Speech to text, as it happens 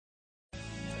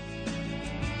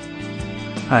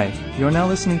Hi, you are now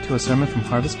listening to a sermon from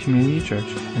Harvest Community Church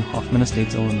in Hoffman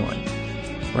Estates, Illinois.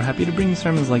 We're happy to bring you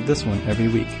sermons like this one every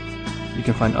week. You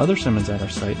can find other sermons at our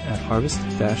site at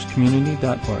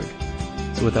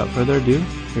harvest-community.org. So without further ado,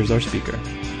 here's our speaker.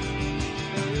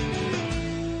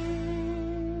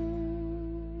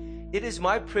 It is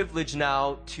my privilege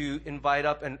now to invite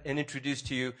up and introduce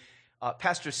to you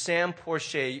Pastor Sam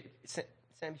Porcher. Sam,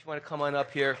 if you want to come on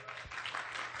up here.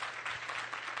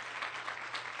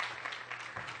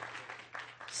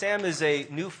 Sam is a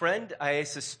new friend. I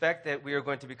suspect that we are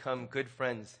going to become good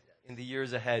friends in the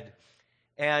years ahead.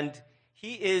 And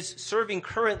he is serving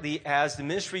currently as the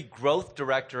Ministry Growth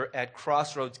Director at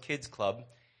Crossroads Kids Club,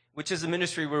 which is a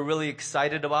ministry we're really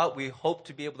excited about. We hope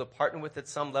to be able to partner with at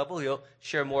some level. He'll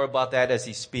share more about that as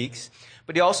he speaks.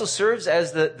 But he also serves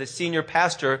as the senior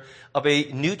pastor of a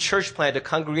new church plant, a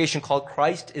congregation called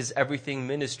Christ is Everything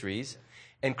Ministries.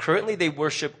 And currently they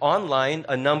worship online.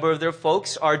 A number of their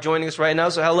folks are joining us right now.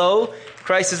 So hello,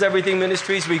 Christ is Everything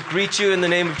Ministries. We greet you in the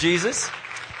name of Jesus.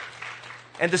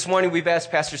 And this morning we've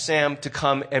asked Pastor Sam to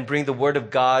come and bring the Word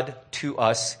of God to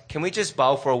us. Can we just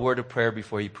bow for a word of prayer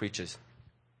before he preaches?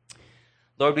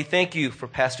 Lord, we thank you for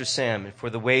Pastor Sam and for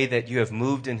the way that you have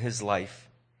moved in his life,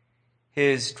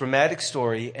 his dramatic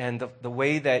story, and the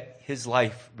way that his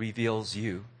life reveals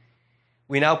you.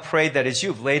 We now pray that as you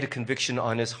have laid a conviction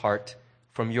on his heart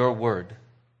from your word,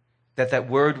 that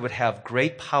word would have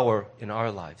great power in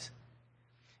our lives.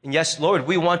 And yes, Lord,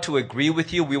 we want to agree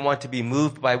with you. We want to be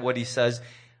moved by what he says.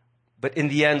 But in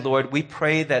the end, Lord, we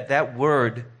pray that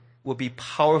word will be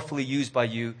powerfully used by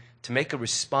you to make a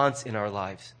response in our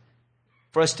lives,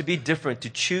 for us to be different, to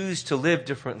choose to live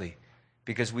differently,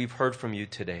 because we've heard from you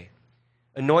today.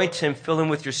 Anoint him, fill him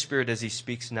with your Spirit as he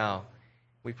speaks now.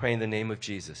 We pray in the name of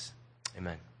Jesus.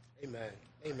 Amen. Amen.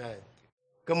 Amen.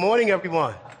 Good morning,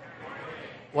 everyone.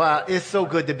 Wow, it's so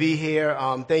good to be here.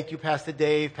 Thank you, Pastor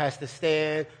Dave, Pastor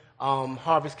Stan,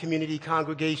 Harvest Community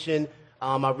Congregation.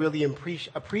 I really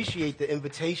appreciate the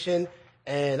invitation,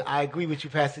 and I agree with you,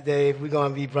 Pastor Dave. We're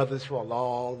going to be brothers for a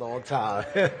long, long time.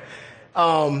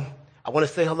 I want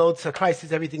to say hello to Christ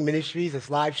is Everything Ministries.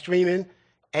 It's live streaming,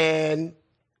 and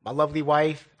my lovely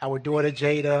wife, our daughter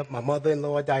Jada, my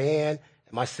mother-in-law Diane,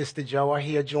 and my sister Jo are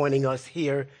here joining us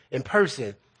here in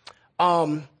person.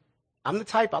 I'm the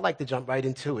type, I like to jump right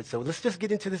into it. So let's just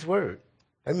get into this word.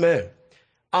 Amen.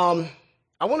 I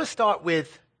want to start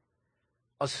with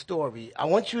a story. I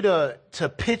want you to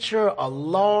picture a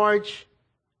large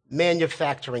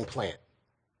manufacturing plant.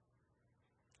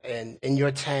 And in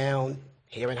your town,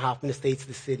 here in Hoffman Estates,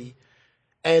 the city.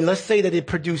 And let's say that it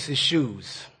produces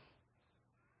shoes.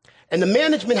 And the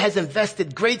management has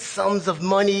invested great sums of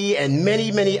money and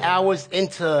many, many hours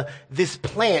into this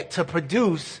plant to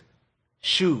produce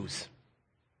shoes.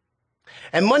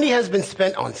 And money has been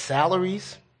spent on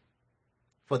salaries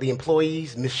for the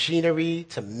employees, machinery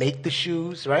to make the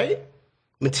shoes, right?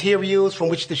 Materials from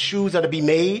which the shoes are to be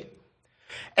made.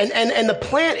 And the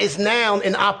plant is now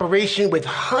in operation with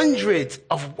hundreds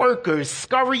of workers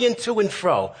scurrying to and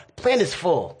fro. The plant is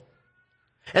full.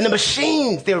 And the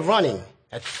machines, they're running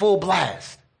at full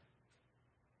blast.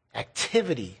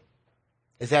 Activity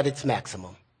is at its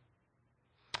maximum.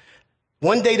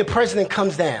 One day the president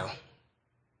comes down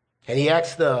and he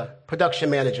asks the production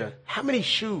manager, how many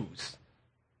shoes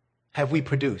have we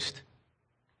produced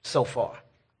so far?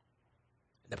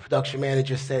 The production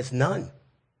manager says, none.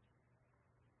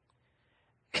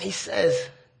 And he says,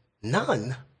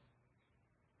 none?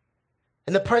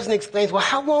 And the president explains, well,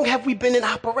 how long have we been in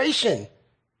operation?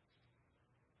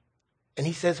 And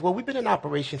he says, well, we've been in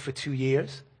operation for 2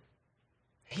 years.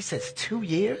 He says, 2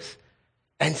 years?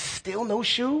 And still no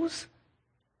shoes?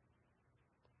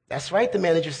 That's right, the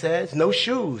manager says, no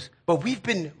shoes. But we've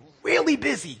been really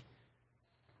busy.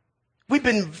 We've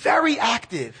been very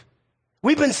active.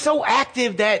 We've been so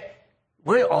active that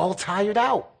we're all tired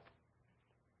out.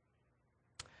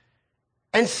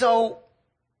 And so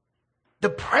the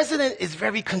president is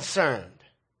very concerned.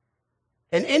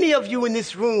 And any of you in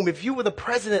this room, if you were the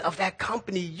president of that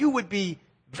company, you would be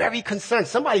very concerned.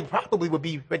 Somebody probably would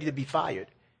be ready to be fired.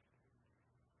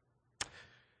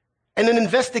 And an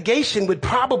investigation would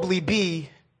probably be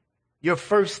your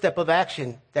first step of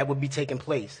action that would be taking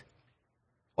place.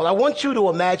 Well, I want you to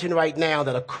imagine right now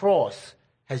that a cross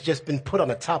has just been put on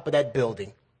the top of that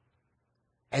building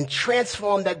and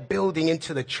transform that building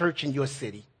into the church in your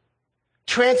city.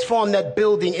 Transform that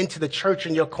building into the church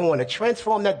in your corner.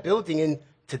 Transform that building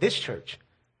into this church.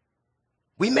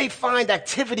 We may find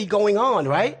activity going on,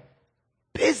 right?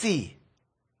 Busy.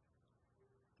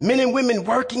 Men and women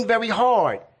working very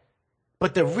hard.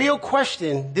 But the real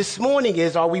question this morning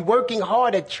is, are we working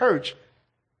hard at church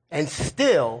and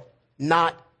still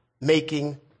not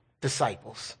making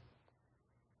disciples.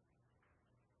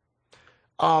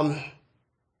 Turn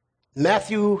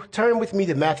with me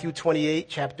to Matthew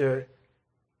chapter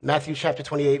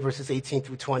 28, verses 18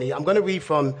 through 20. I'm going to read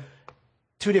from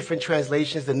two different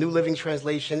translations, the New Living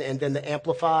Translation and then the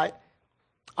Amplified.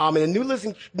 In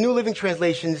the New Living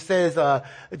Translation, it says,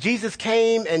 Jesus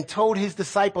came and told his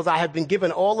disciples, I have been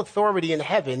given all authority in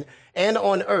heaven and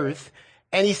on earth.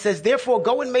 And he says, therefore,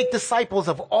 go and make disciples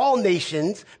of all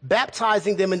nations,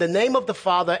 baptizing them in the name of the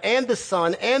Father and the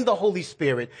Son and the Holy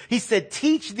Spirit. He said,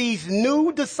 teach these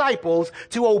new disciples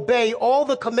to obey all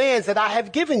the commands that I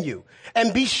have given you.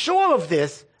 And be sure of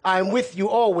this, I am with you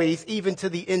always, even to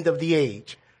the end of the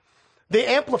age. The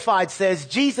Amplified says,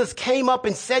 Jesus came up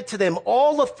and said to them,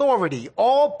 all authority,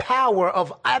 all power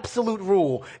of absolute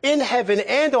rule in heaven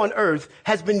and on earth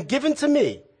has been given to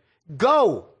me.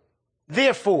 Go,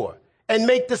 therefore, and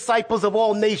make disciples of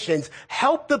all nations.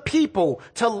 Help the people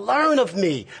to learn of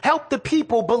me. Help the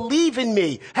people believe in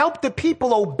me. Help the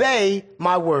people obey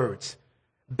my words.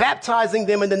 Baptizing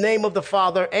them in the name of the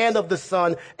Father and of the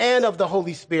Son and of the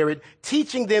Holy Spirit,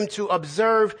 teaching them to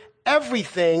observe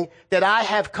everything that I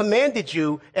have commanded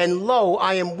you. And lo,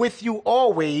 I am with you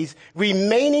always,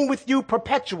 remaining with you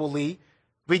perpetually,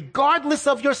 regardless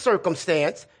of your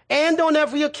circumstance, and on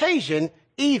every occasion,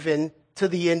 even to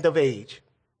the end of age.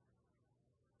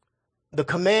 The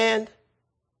command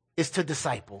is to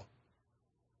disciple.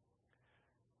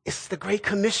 It's the Great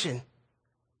Commission.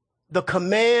 The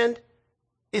command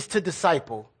is to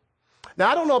disciple. Now,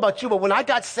 I don't know about you, but when I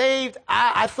got saved,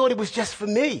 I thought it was just for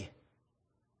me.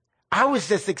 I was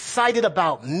just excited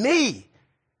about me.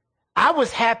 I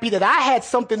was happy that I had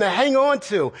something to hang on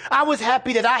to. I was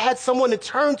happy that I had someone to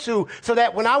turn to so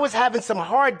that when I was having some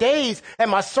hard days and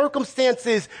my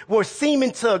circumstances were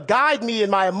seeming to guide me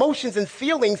and my emotions and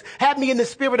feelings had me in the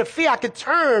spirit of fear, I could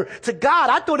turn to God.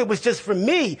 I thought it was just for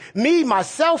me,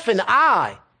 myself, and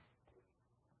I.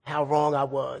 How wrong I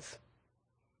was.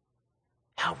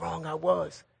 How wrong I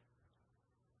was.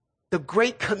 The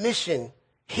Great Commission.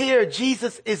 Here,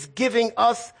 Jesus is giving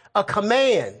us a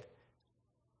command.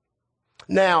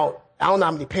 Now, I don't know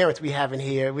how many parents we have in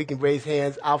here. We can raise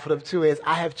hands. I'll put up 2 hands.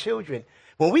 I have children.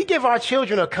 When we give our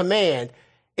children a command,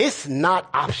 it's not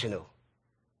optional.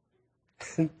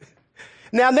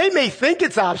 Now, they may think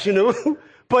it's optional,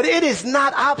 but it is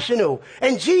not optional.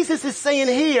 And Jesus is saying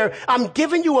here, I'm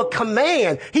giving you a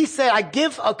command. He said, I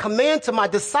give a command to my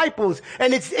disciples,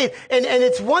 and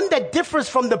it's one that differs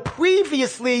from the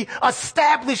previously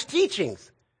established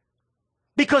teachings.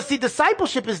 Because the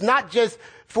discipleship is not just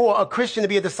for a Christian to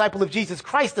be a disciple of Jesus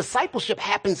Christ. Discipleship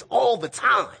happens all the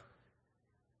time.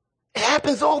 It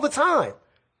happens all the time.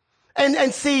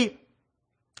 And see,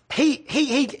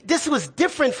 this was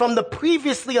different from the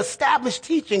previously established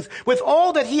teachings. With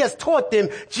all that he has taught them,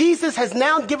 Jesus has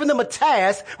now given them a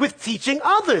task with teaching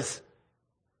others.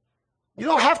 You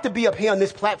don't have to be up here on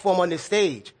this platform, on this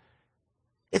stage.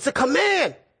 It's a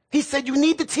command. He said you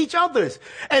need to teach others.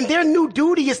 And their new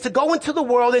duty is to go into the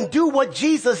world and do what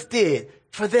Jesus did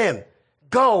for them.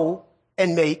 Go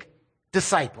and make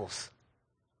disciples.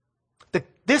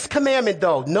 This commandment,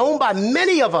 though, known by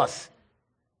many of us,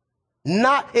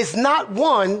 is not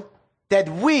one that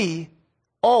we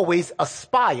always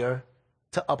aspire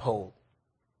to uphold.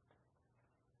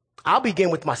 I'll begin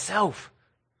with myself.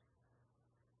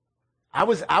 I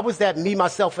was that me,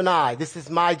 myself, and I. This is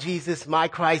my Jesus, my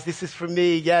Christ. This is for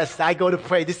me. Yes, I go to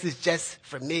pray. This is just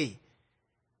for me.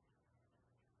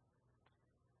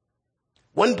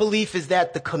 One belief is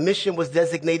that the commission was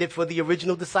designated for the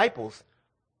original disciples.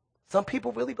 Some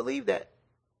people really believe that.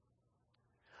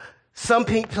 Some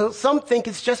think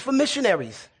it's just for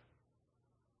missionaries.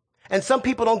 And some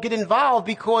people don't get involved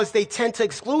because they tend to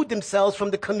exclude themselves from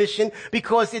the commission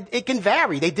because it can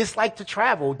vary. They dislike to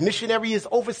travel. Missionary is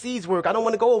overseas work. I don't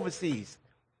want to go overseas.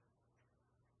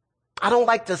 I don't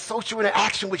like the social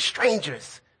interaction with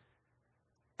strangers.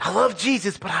 I love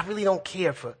Jesus, but I really don't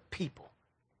care for people.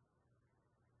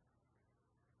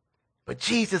 But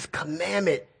Jesus'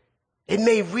 commandment, it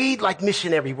may read like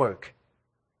missionary work,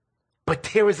 but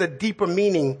there is a deeper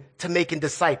meaning to making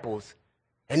disciples.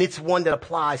 And it's one that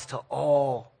applies to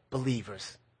all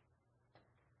believers.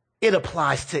 It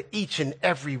applies to each and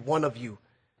every one of you.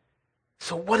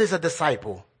 So what is a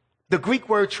disciple? The Greek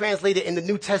word translated in the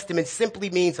New Testament simply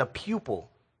means a pupil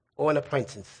or an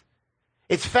apprentice.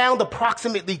 It's found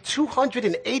approximately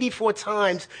 284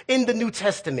 times in the New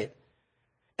Testament.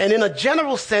 And in a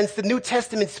general sense, the New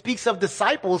Testament speaks of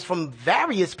disciples from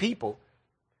various people.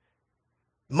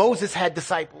 Moses had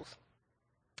disciples.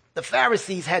 The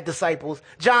Pharisees had disciples.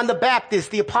 John the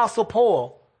Baptist, the Apostle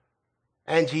Paul.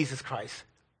 and Jesus Christ.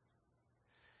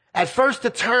 At first, the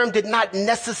term did not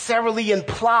necessarily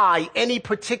imply any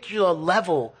particular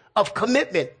level of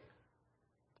commitment.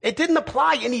 It didn't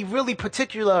apply any really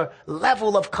particular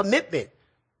level of commitment.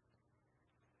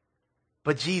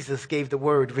 But Jesus gave the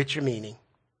word richer meaning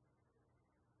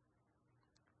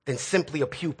than simply a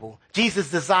pupil. Jesus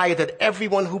desired that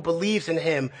everyone who believes in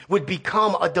him would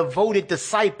become a devoted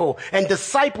disciple. And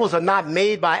disciples are not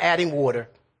made by adding water.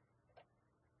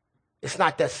 It's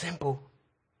not that simple.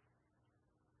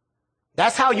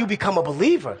 That's how you become a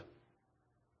believer.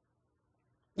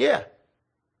 Yeah.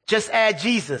 Just add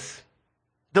Jesus,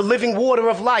 the living water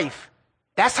of life.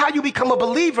 That's how you become a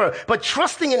believer, but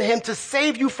trusting in him to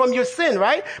save you from your sin,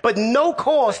 right? But no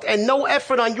cost and no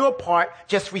effort on your part,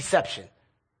 just reception.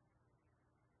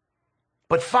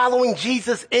 But following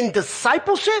Jesus in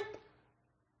discipleship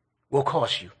will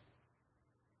cost you.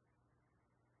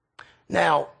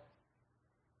 Now,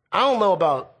 I don't know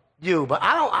about you, but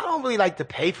I don't really like to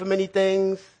pay for many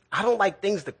things. I don't like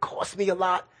things that cost me a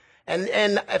lot. And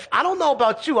if I don't know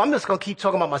about you, I'm just going to keep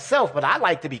talking about myself, but I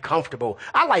like to be comfortable.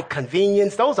 I like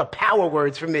convenience. Those are power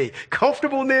words for me.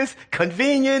 Comfortableness,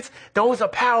 convenience, those are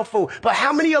powerful. But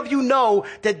how many of you know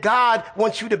that God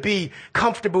wants you to be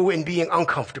comfortable in being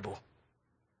uncomfortable?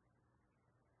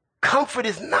 Comfort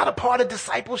is not a part of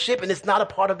discipleship, and it's not a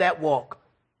part of that walk.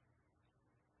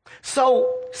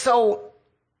 So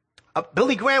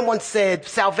Billy Graham once said,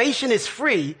 salvation is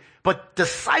free, but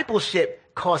discipleship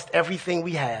cost everything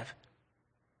we have.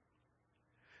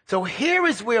 So here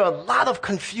is where a lot of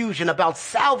confusion about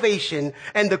salvation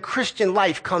and the Christian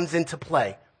life comes into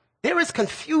play. There is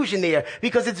confusion there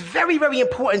because it's very, very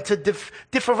important to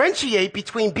differentiate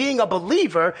between being a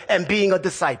believer and being a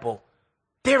disciple.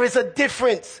 There is a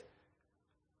difference.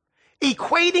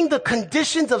 Equating the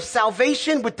conditions of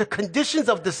salvation with the conditions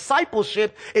of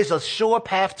discipleship is a sure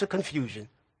path to confusion.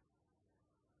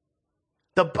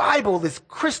 The Bible is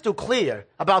crystal clear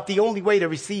about the only way to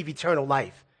receive eternal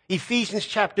life. Ephesians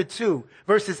chapter 2,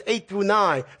 verses 8 through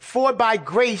 9. For by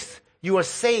grace you are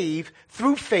saved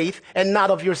through faith and not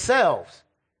of yourselves.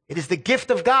 It is the gift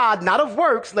of God, not of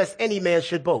works, lest any man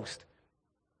should boast.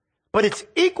 But it's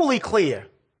equally clear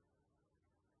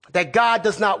that God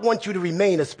does not want you to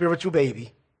remain a spiritual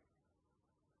baby.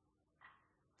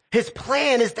 His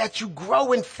plan is that you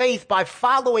grow in faith by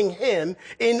following him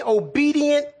in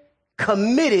obedient,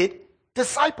 committed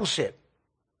discipleship.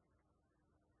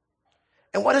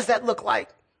 And what does that look like?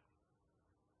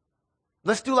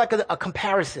 Let's do like a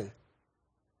comparison.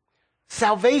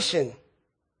 Salvation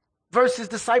versus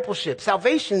discipleship.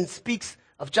 Salvation speaks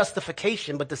of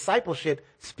justification, but discipleship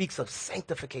speaks of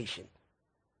sanctification.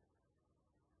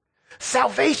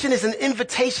 Salvation is an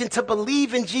invitation to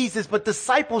believe in Jesus, but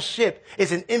discipleship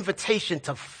is an invitation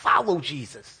to follow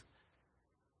Jesus.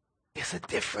 There's a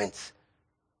difference.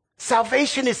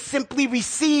 Salvation is simply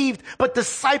received, but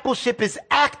discipleship is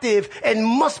active and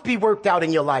must be worked out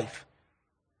in your life.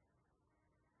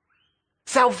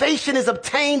 Salvation is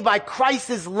obtained by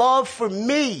Christ's love for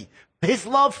me, his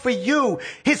love for you,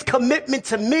 his commitment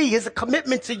to me, his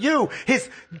commitment to you, his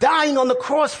dying on the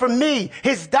cross for me,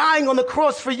 his dying on the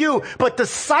cross for you. But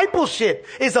discipleship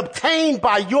is obtained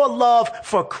by your love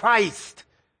for Christ.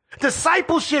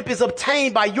 Discipleship is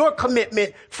obtained by your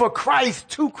commitment for Christ,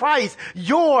 to Christ,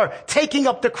 your taking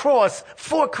up the cross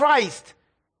for Christ.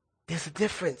 There's a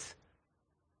difference.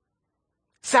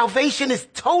 Salvation is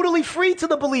totally free to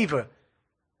the believer,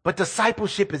 but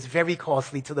discipleship is very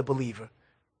costly to the believer.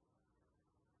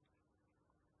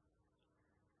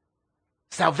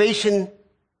 Salvation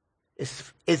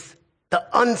is the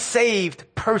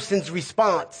unsaved person's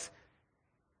response.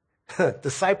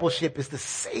 Discipleship is the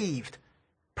saved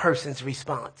person's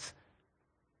response.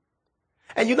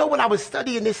 And you know, when I was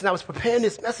studying this and I was preparing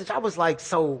this message, I was like,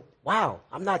 so, wow,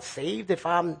 I'm not saved if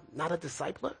I'm not a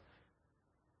discipler?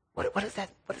 What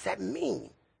does that mean?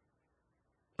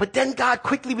 But then God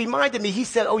quickly reminded me, he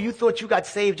said, oh, you thought you got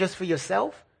saved just for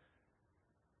yourself?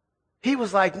 He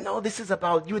was like, no, this is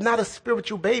about, you're not a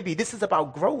spiritual baby. This is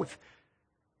about growth.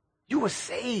 You were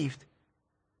saved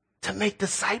to make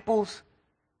disciples.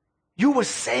 You were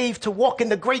saved to walk in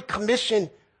the Great Commission.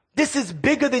 This is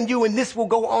bigger than you, and this will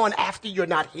go on after you're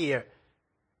not here.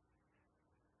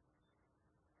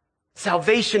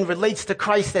 Salvation relates to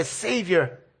Christ as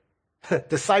Savior.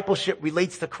 Discipleship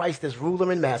relates to Christ as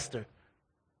ruler and master.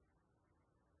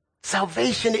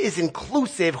 Salvation is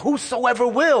inclusive, whosoever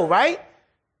will, right?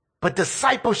 But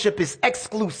discipleship is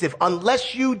exclusive.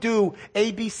 Unless you do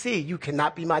ABC, you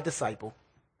cannot be my disciple.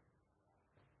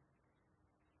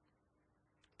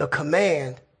 The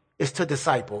command is to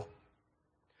disciple.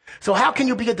 So how can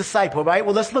you be a disciple, right?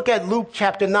 Well, let's look at Luke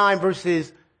chapter 9,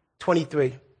 verses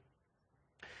 23.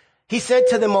 He said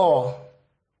to them all,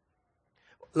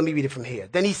 let me read it from here.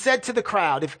 Then he said to the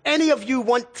crowd, if any of you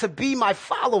want to be my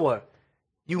follower,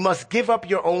 you must give up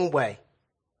your own way.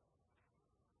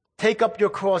 Take up your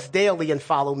cross daily and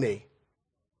follow me.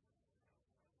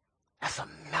 That's a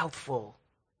mouthful.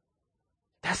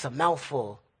 That's a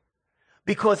mouthful.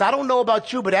 Because I don't know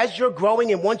about you, but as you're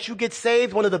growing and once you get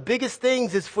saved, one of the biggest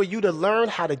things is for you to learn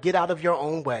how to get out of your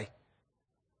own way.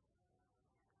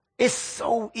 It's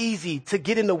so easy to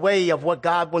get in the way of what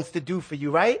God wants to do for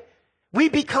you, right? We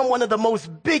become one of the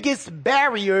most biggest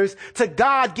barriers to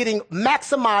God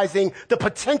maximizing the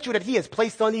potential that he has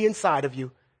placed on the inside of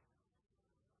you.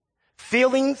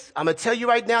 Feelings, I'm going to tell you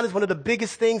right now, is one of the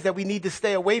biggest things that we need to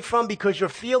stay away from because your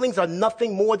feelings are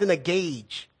nothing more than a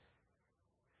gauge.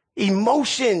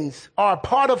 Emotions are a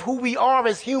part of who we are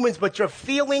as humans, but your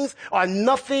feelings are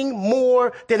nothing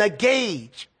more than a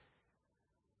gauge.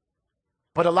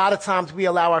 But a lot of times we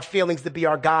allow our feelings to be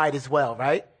our guide as well,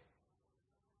 right?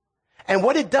 And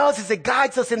what it does is it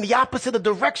guides us in the opposite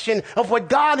direction of what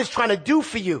God is trying to do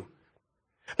for you.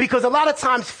 Because a lot of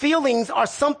times feelings are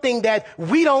something that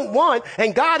we don't want.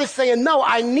 And God is saying, no,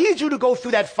 I need you to go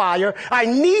through that fire. I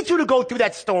need you to go through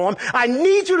that storm. I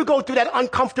need you to go through that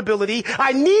uncomfortability.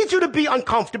 I need you to be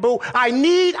uncomfortable. I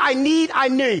need.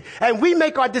 And we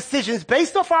make our decisions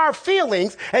based off our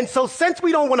feelings. And so since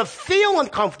we don't want to feel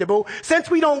uncomfortable, since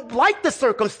we don't like the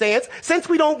circumstance, since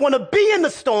we don't want to be in the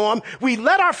storm, we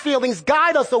let our feelings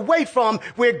guide us away from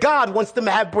where God wants them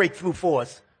to have breakthrough for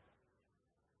us.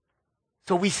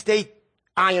 So we stay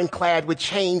ironclad with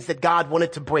chains that God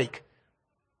wanted to break.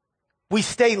 We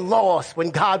stay lost when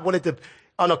God wanted to,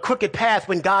 on a crooked path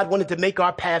when God wanted to make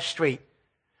our path straight.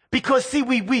 Because see,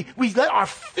 we let our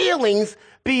feelings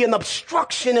be an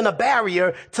obstruction and a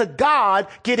barrier to God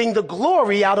getting the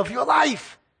glory out of your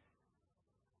life.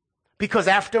 Because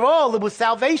after all, it was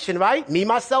salvation, right? Me,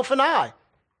 myself, and I.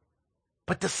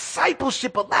 But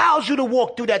discipleship allows you to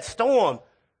walk through that storm.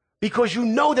 Because you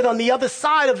know that on the other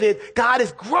side of it, God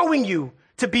is growing you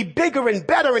to be bigger and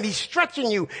better, and he's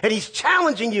stretching you, and he's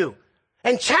challenging you.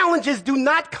 And challenges do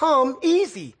not come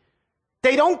easy.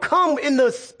 They don't come in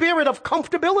the spirit of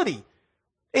comfortability.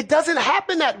 It doesn't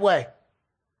happen that way.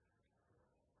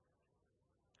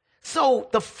 So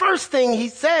the first thing he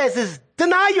says is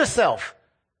deny yourself.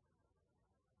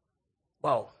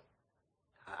 Well,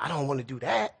 I don't want to do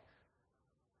that.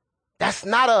 That's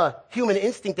not a human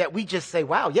instinct that we just say,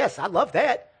 wow, yes, I love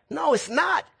that. No, it's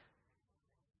not.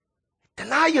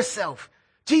 Deny yourself.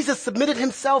 Jesus submitted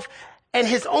himself and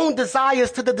his own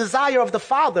desires to the desire of the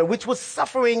Father, which was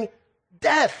suffering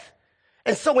death.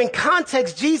 And so in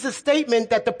context, Jesus'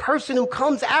 statement that the person who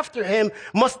comes after him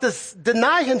must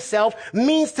deny himself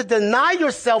means to deny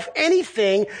yourself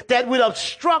anything that would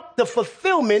obstruct the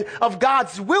fulfillment of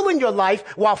God's will in your life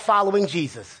while following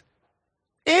Jesus.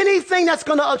 Anything that's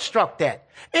going to obstruct that,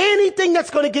 anything that's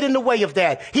going to get in the way of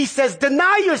that, he says,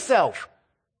 deny yourself.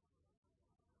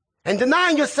 And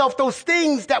denying yourself those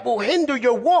things that will hinder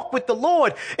your walk with the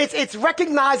Lord. It's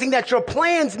recognizing that your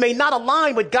plans may not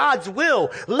align with God's will,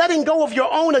 letting go of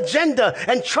your own agenda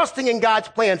and trusting in God's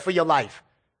plan for your life.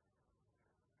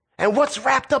 And what's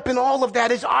wrapped up in all of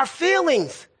that is our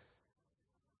feelings.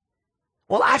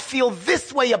 Well, I feel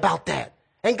this way about that.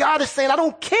 And God is saying, I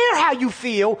don't care how you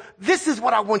feel. This is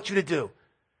what I want you to do.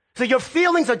 So your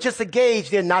feelings are just a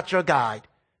gauge. They're not your guide.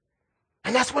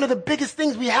 And that's one of the biggest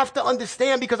things we have to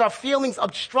understand because our feelings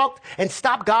obstruct and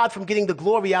stop God from getting the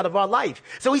glory out of our life.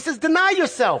 So he says, deny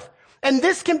yourself. And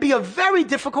this can be a very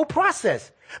difficult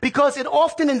process because it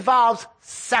often involves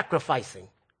sacrificing.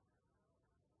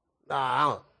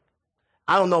 I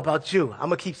don't know about you. I'm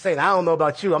going to keep saying, I don't know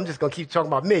about you. I'm just going to keep talking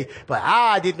about me. But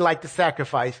I didn't like the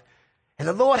sacrifice. And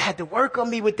the Lord had to work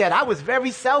on me with that. I was very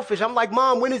selfish. I'm like,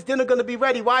 Mom, when is dinner going to be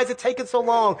ready? Why is it taking so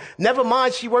long? Never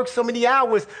mind, she works so many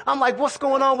hours. I'm like, what's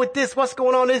going on with this? What's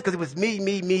going on with this? Because it was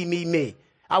me.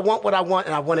 I want what I want,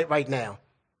 and I want it right now.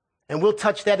 And we'll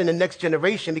touch that in the next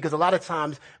generation because a lot of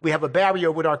times we have a barrier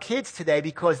with our kids today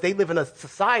because they live in a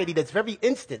society that's very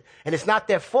instant. And it's not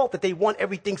their fault that they want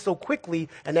everything so quickly.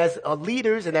 And as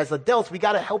leaders and as adults, we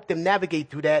got to help them navigate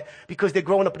through that because they're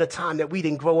growing up in a time that we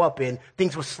didn't grow up in.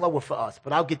 Things were slower for us.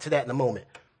 But I'll get to that in a moment.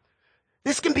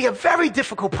 This can be a very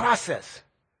difficult process.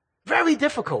 Very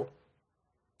difficult.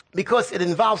 Because it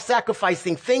involves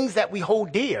sacrificing things that we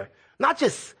hold dear. Not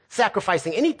just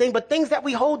sacrificing anything, but things that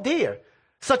we hold dear.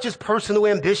 Such as personal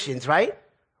ambitions, right?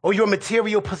 Or your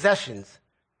material possessions.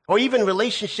 Or even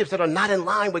relationships that are not in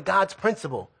line with God's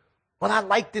principle. Well, I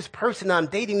like this person, I'm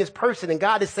dating this person, and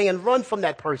God is saying, run from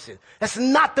that person. That's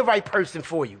not the right person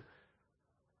for you.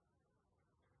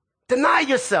 Deny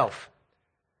yourself.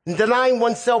 And denying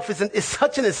oneself is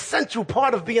such an essential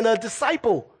part of being a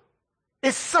disciple.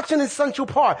 It's such an essential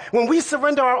part. When we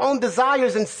surrender our own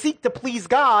desires and seek to please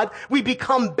God, we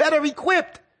become better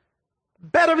equipped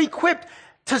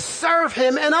to serve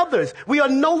him and others. We are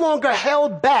no longer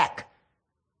held back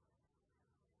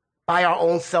by our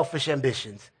own selfish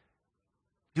ambitions.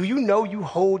 Do you know you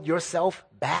hold yourself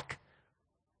back?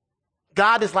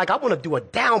 God is like, I want to do a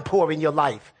downpour in your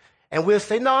life. And we'll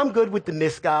say, no, I'm good with the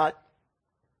mist, God.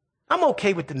 I'm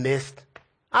okay with the mist.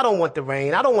 I don't want the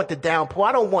rain. I don't want the downpour.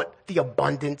 I don't want the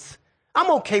abundance.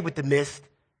 I'm okay with the mist.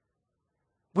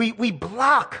 We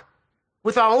block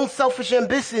with our own selfish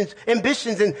ambitions,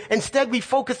 and instead we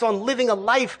focus on living a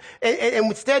life, and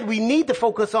instead we need to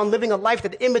focus on living a life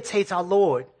that imitates our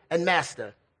Lord and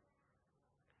Master.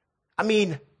 I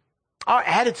mean, our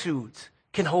attitudes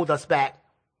can hold us back.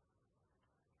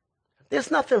 There's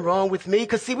nothing wrong with me,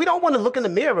 because see, we don't want to look in the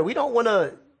mirror. We don't want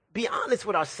to be honest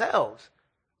with ourselves.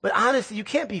 But honestly, you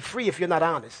can't be free if you're not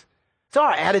honest. So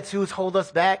our attitudes hold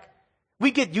us back.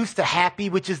 We get used to happy,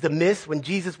 which is the mist, when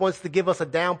Jesus wants to give us a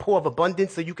downpour of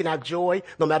abundance so you can have joy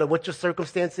no matter what your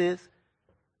circumstance is.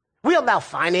 We allow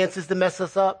finances to mess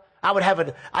us up. I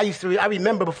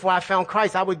remember before I found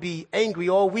Christ, I would be angry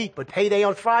all week, but payday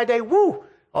on Friday, woo!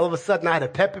 All of a sudden I had a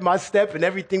pep in my step and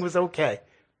everything was okay.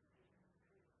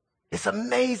 It's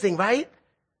amazing, right?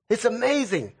 It's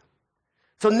amazing.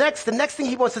 So the next thing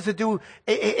he wants us to do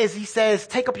is he says,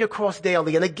 take up your cross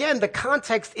daily. And again, the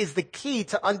context is the key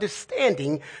to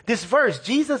understanding this verse.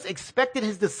 Jesus expected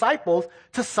his disciples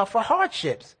to suffer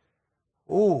hardships.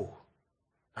 Ooh,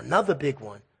 another big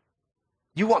one.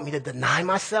 You want me to deny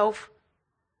myself?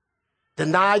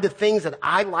 Deny the things that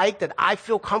I like, that I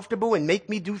feel comfortable, and make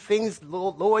me do things,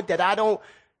 Lord, that I don't?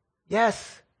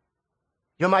 Yes,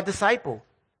 you're my disciple.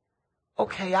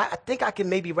 Okay, I think I can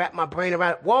maybe wrap my brain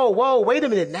around it. Whoa, wait a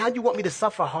minute. Now you want me to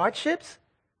suffer hardships?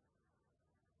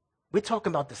 We're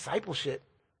talking about discipleship.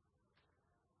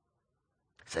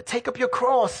 So take up your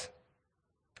cross.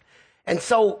 And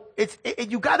so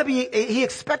he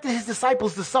expected his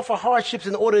disciples to suffer hardships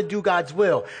in order to do God's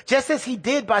will, just as he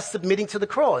did by submitting to the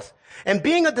cross. And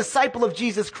being a disciple of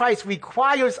Jesus Christ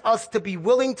requires us to be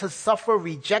willing to suffer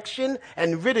rejection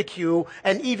and ridicule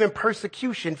and even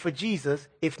persecution for Jesus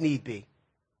if need be.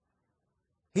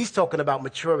 He's talking about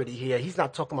maturity here. He's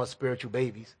not talking about spiritual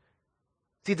babies.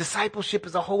 See, discipleship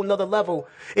is a whole nother level.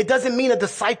 It doesn't mean a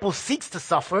disciple seeks to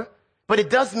suffer, but it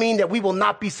does mean that we will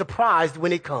not be surprised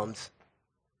when it comes.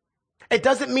 It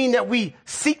doesn't mean that we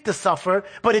seek to suffer,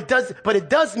 but it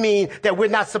does mean that we're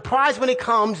not surprised when it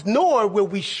comes, nor will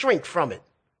we shrink from it.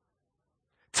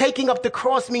 Taking up the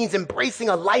cross means embracing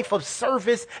a life of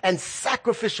service and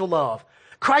sacrificial love.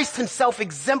 Christ himself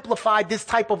exemplified this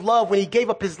type of love when he gave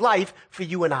up his life for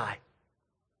you and I.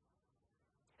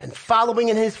 And following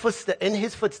in his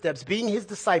footsteps, being his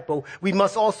disciple, we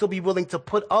must also be willing to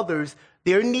put others,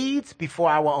 their needs, before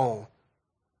our own.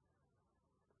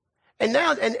 And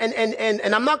now,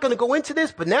 and I'm not going to go into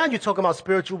this, but now you're talking about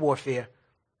spiritual warfare.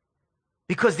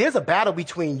 Because there's a battle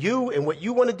between you and what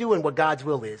you want to do and what God's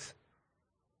will is.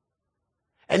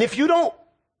 And if you don't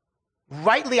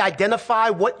rightly identify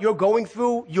what you're going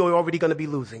through, you're already going to be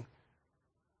losing.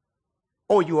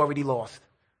 Or you already lost.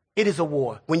 It is a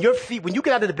war. When you get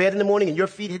out of the bed in the morning and your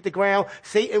feet hit the ground,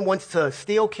 Satan wants to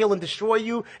steal, kill, and destroy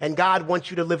you, and God wants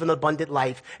you to live an abundant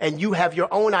life. And you have your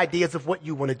own ideas of what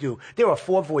you want to do. There are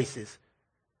 4 voices.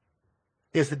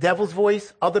 There's the devil's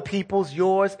voice, other people's,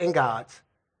 yours, and God's.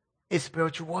 It's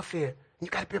spiritual warfare. You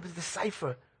got to be able to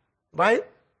decipher, right?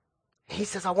 He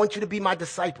says, I want you to be my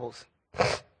disciples.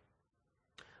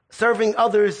 Serving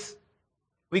others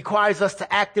requires us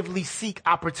to actively seek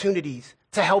opportunities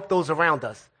to help those around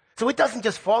us. So it doesn't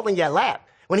just fall in your lap.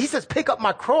 When he says, pick up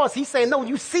my cross, he's saying, no,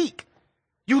 you seek.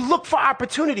 You look for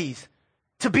opportunities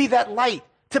to be that light,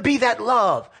 to be that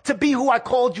love, to be who I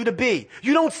called you to be.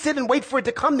 You don't sit and wait for it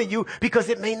to come to you because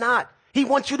it may not. He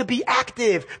wants you to be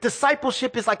active.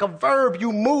 Discipleship is like a verb.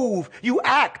 You move, you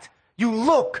act, you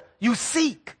look, you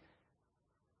seek.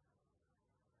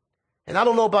 And I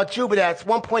don't know about you, but at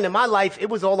one point in my life, it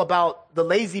was all about the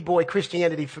lazy boy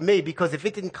Christianity for me, because if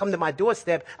it didn't come to my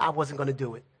doorstep, I wasn't going to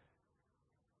do it.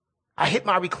 I hit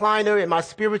my recliner and my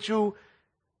spiritual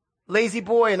lazy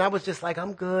boy, and I was just like,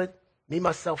 I'm good. Me,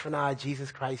 myself, and I,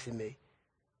 Jesus Christ in me.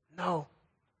 No.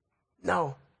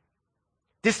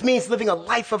 This means living a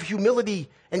life of humility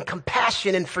and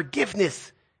compassion and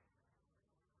forgiveness.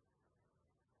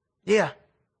 Yeah,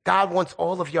 God wants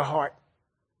all of your heart.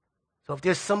 So if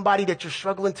there's somebody that you're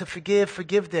struggling to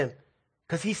forgive them.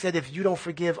 Because he said, if you don't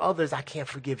forgive others, I can't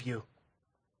forgive you.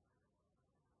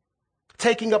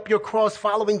 Taking up your cross,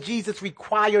 following Jesus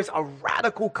requires a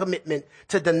radical commitment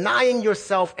to denying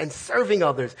yourself and serving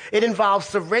others. It involves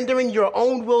surrendering your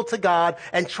own will to God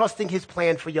and trusting his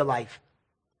plan for your life.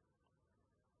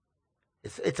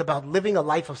 It's about living a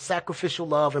life of sacrificial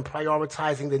love and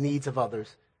prioritizing the needs of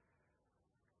others.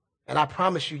 And I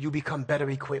promise you, you become better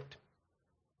equipped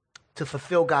to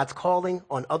fulfill God's calling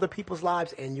on other people's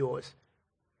lives and yours.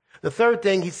 The third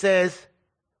thing he says,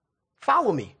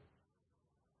 follow me.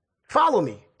 Follow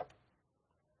me.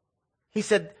 He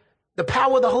said, the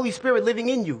power of the Holy Spirit living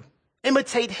in you.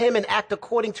 Imitate him and act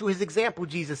according to his example,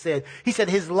 Jesus said. He said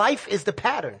his life is the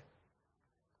pattern.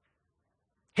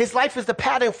 His life is the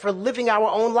pattern for living our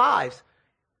own lives.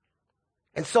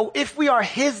 And so if we are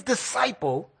his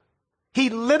disciple, he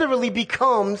literally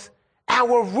becomes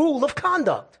our rule of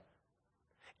conduct.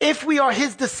 If we are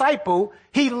his disciple,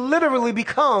 he literally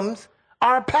becomes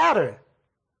our pattern.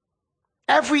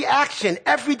 Every action,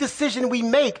 every decision we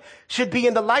make should be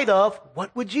in the light of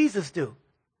what would Jesus do?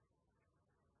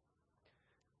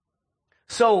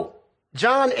 So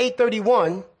John chapter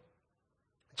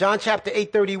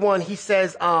 8:31, he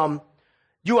says,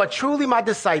 you are truly my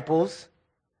disciples.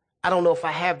 I don't know if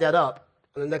I have that up.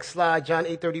 On the next slide, John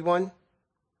 8:31.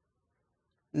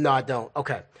 No, I don't.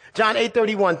 Okay. John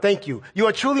 8:31, thank you. You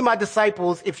are truly my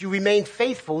disciples if you remain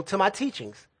faithful to my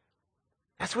teachings.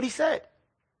 That's what he said.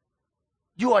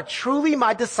 You are truly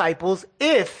my disciples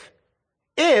if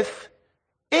you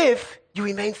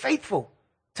remain faithful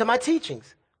to my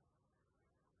teachings.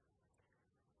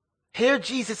 Here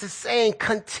Jesus is saying,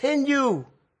 continue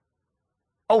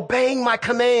obeying my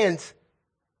commands,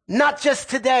 not just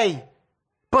today,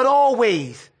 but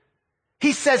always.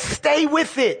 He says, stay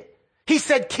with it. He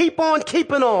said, keep on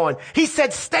keeping on. He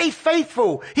said, stay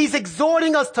faithful. He's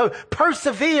exhorting us to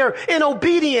persevere in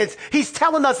obedience. He's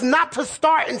telling us not to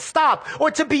start and stop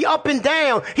or to be up and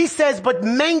down. He says, but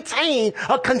maintain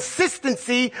a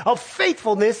consistency of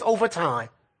faithfulness over time.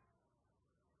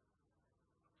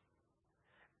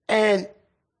 And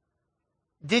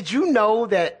did you know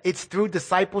that it's through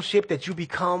discipleship that you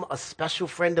become a special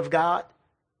friend of God?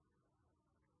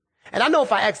 And I know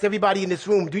if I asked everybody in this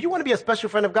room, do you want to be a special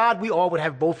friend of God? We all would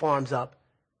have both arms up.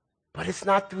 But it's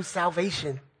not through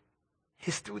salvation.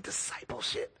 It's through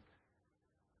discipleship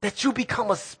that you become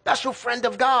a special friend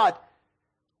of God.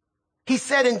 He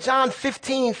said in John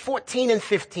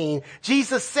 15:14-15,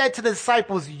 Jesus said to the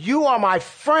disciples, you are my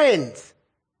friends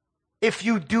if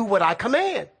you do what I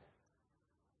command.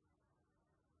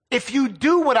 If you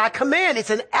do what I command,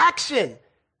 it's an action.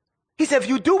 He said, if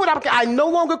you do what I no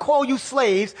longer call you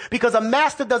slaves because a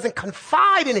master doesn't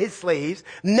confide in his slaves.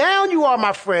 Now you are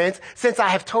my friends since I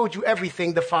have told you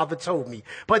everything the Father told me.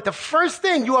 But the first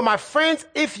thing, you are my friends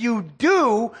if you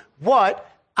do what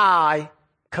I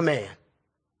command.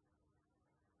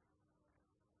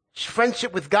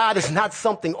 Friendship with God is not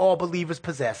something all believers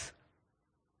possess.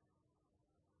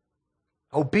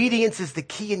 Obedience is the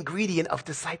key ingredient of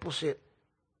discipleship.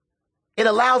 It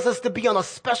allows us to be on a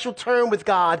special term with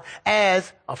God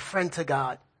as a friend to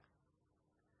God.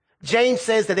 James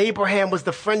says that Abraham was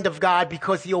the friend of God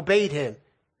because he obeyed him.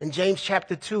 In James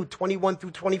chapter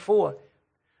 2:21-24.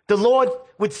 The Lord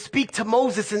would speak to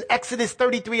Moses in Exodus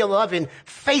 33:11,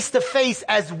 face to face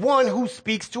as one who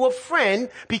speaks to a friend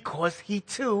because he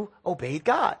too obeyed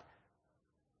God.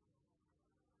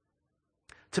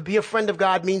 To be a friend of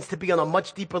God means to be on a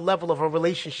much deeper level of a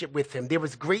relationship with him. There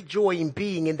is great joy in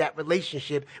being in that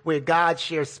relationship where God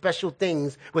shares special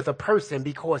things with a person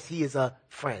because he is a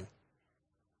friend.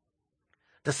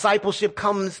 Discipleship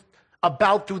comes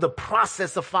about through the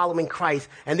process of following Christ,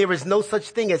 and there is no such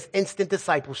thing as instant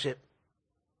discipleship.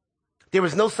 There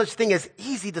is no such thing as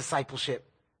easy discipleship.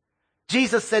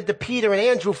 Jesus said to Peter and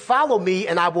Andrew, follow me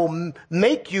and I will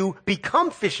make you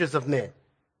become fishers of men.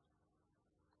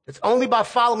 It's only by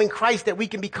following Christ that we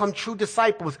can become true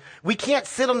disciples. We can't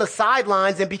sit on the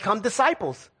sidelines and become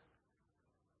disciples.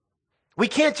 We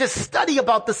can't just study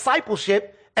about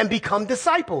discipleship and become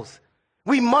disciples.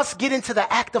 We must get into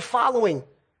the act of following.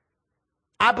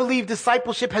 I believe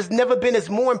discipleship has never been as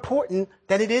more important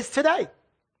than it is today.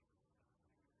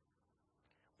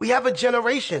 We have a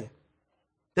generation,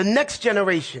 the next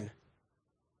generation,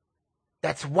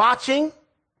 that's watching,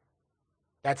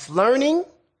 that's learning,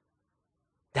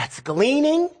 that's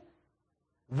gleaning,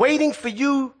 waiting for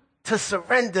you to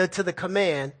surrender to the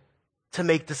command to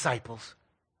make disciples.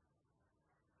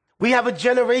 We have a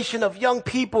generation of young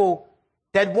people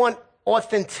that want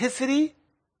authenticity,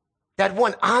 that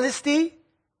want honesty,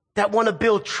 that want to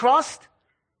build trust.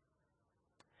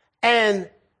 And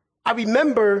I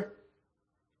remember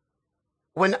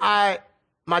when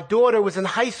my daughter was in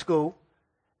high school,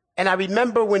 and I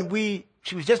remember when we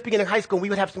she was just beginning high school, and we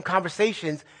would have some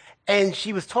conversations, and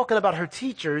she was talking about her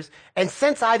teachers. And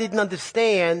since I didn't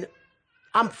understand,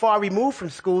 I'm far removed from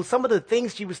school, some of the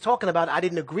things she was talking about I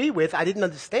didn't agree with, I didn't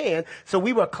understand, so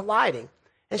we were colliding.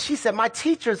 And she said, my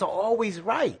teachers are always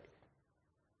right.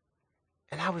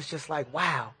 And I was just like,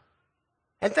 wow.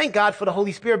 And thank God for the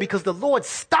Holy Spirit, because the Lord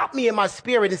stopped me in my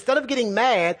spirit. Instead of getting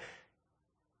mad,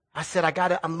 I said,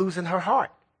 I'm losing her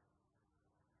heart.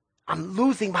 I'm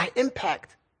losing my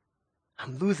impact.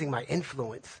 I'm losing my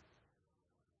influence.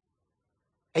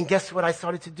 And guess what I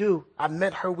started to do? I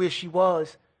met her where she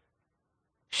was.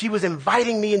 She was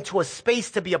inviting me into a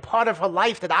space to be a part of her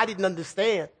life that I didn't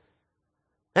understand.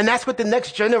 And that's what the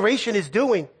next generation is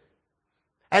doing.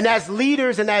 And as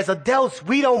leaders and as adults,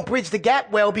 we don't bridge the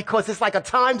gap well because it's like a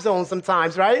time zone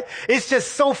sometimes, right? It's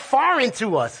just so foreign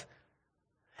to us.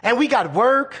 And we got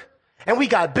work, and we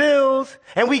got bills,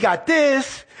 and we got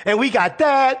this, and we got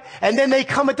that. And then they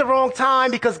come at the wrong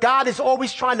time because God is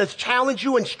always trying to challenge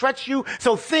you and stretch you.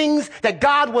 So things that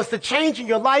God wants to change in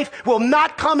your life will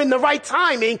not come in the right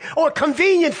timing or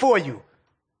convenient for you.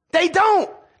 They don't.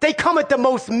 They come at the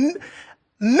most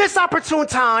misopportune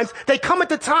times. They come at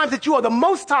the times that you are the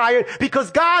most tired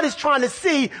because God is trying to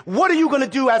see, what are you going to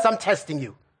do as I'm testing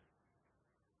you?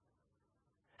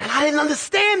 And I didn't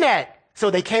understand that. So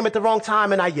they came at the wrong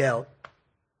time and I yelled.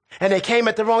 And they came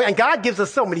at the wrong, and God gives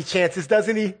us so many chances,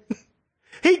 doesn't he?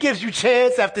 He gives you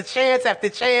chance after chance after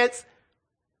chance.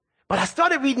 But I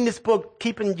started reading this book,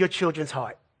 Keeping Your Children's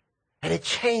Heart. And it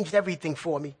changed everything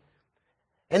for me.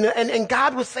 And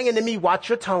God was saying to me, watch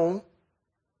your tone.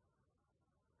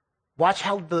 Watch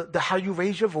how you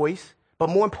raise your voice, but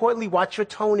more importantly, watch your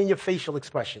tone and your facial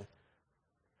expression.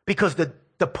 Because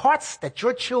the parts that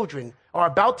your children are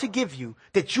about to give you,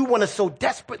 that you want to so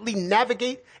desperately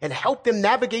navigate and help them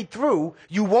navigate through,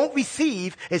 you won't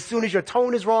receive as soon as your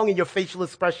tone is wrong and your facial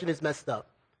expression is messed up.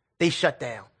 They shut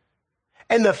down.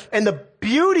 And the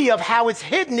beauty of how it's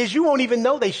hidden is you won't even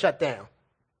know they shut down.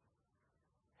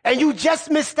 And you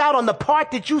just missed out on the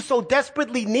part that you so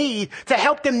desperately need to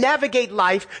help them navigate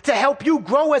life, to help you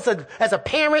grow as a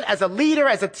parent, as a leader,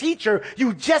 as a teacher.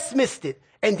 You just missed it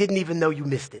and didn't even know you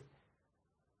missed it.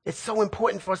 It's so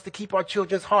important for us to keep our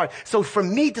children's heart. So for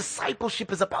me,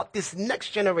 discipleship is about this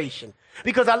next generation.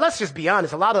 Because let's just be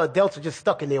honest, a lot of adults are just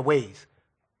stuck in their ways.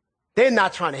 They're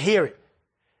not trying to hear it.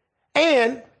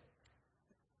 And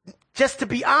just to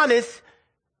be honest,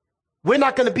 we're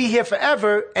not going to be here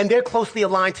forever, and they're closely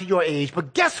aligned to your age.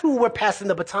 But guess who we're passing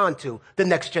the baton to? The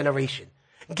next generation.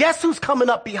 Guess who's coming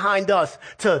up behind us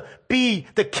to be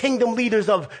the kingdom leaders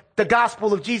of the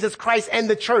gospel of Jesus Christ and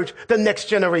the church? The next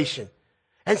generation.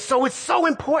 And so it's so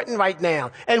important right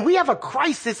now. And we have a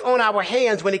crisis on our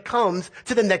hands when it comes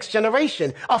to the next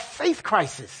generation, a faith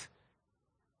crisis.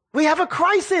 We have a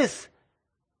crisis.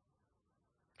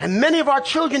 And many of our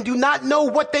children do not know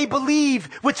what they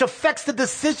believe, which affects the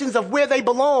decisions of where they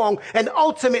belong and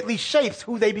ultimately shapes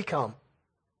who they become.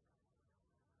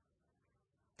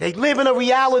 They live in a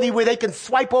reality where they can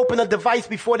swipe open a device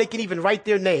before they can even write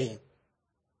their name.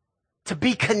 To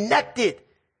be connected,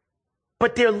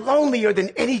 but they're lonelier than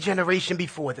any generation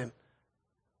before them.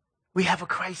 We have a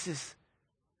crisis.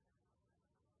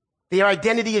 Their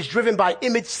identity is driven by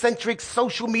image-centric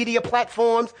social media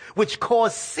platforms, which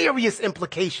cause serious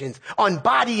implications on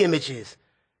body images,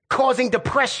 causing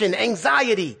depression,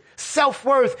 anxiety,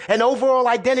 self-worth, and overall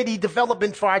identity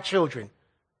development for our children.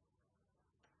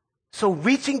 So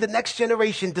reaching the next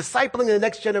generation, discipling the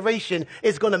next generation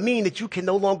is going to mean that you can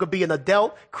no longer be an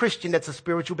adult Christian that's a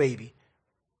spiritual baby.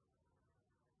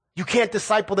 You can't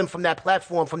disciple them from that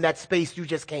platform, from that space. You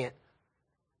just can't.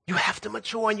 You have to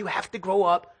mature and you have to grow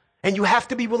up. And you have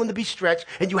to be willing to be stretched,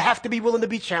 and you have to be willing to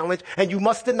be challenged, and you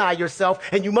must deny yourself,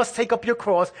 and you must take up your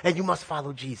cross, and you must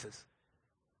follow Jesus.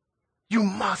 You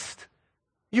must.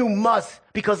 You must,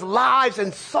 because lives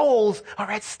and souls are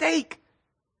at stake.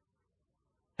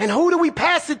 And who do we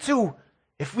pass it to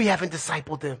if we haven't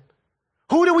discipled them?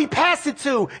 Who do we pass it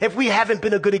to if we haven't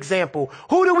been a good example?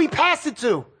 Who do we pass it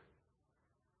to?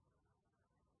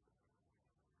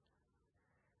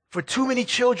 For too many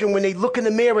children, when they look in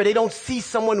the mirror, they don't see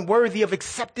someone worthy of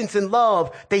acceptance and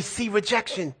love. They see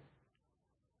rejection.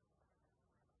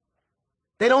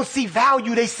 They don't see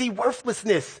value. They see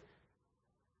worthlessness.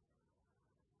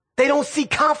 They don't see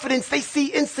confidence. They see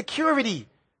insecurity.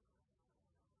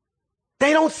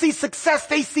 They don't see success.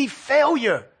 They see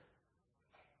failure.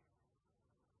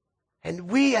 And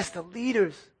we as the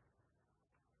leaders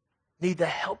need to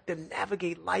help them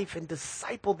navigate life and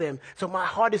disciple them. So my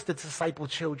heart is to disciple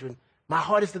children. My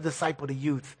heart is to disciple the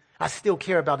youth. I still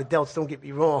care about adults, don't get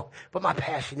me wrong, but my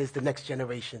passion is the next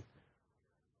generation.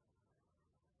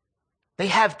 They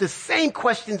have the same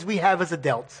questions we have as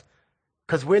adults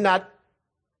because we're not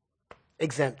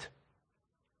exempt.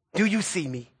 Do you see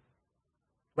me?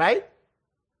 Right?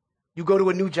 You go to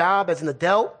a new job as an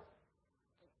adult.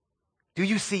 Do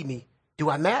you see me? Do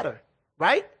I matter?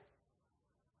 Right?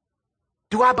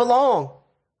 Do I belong?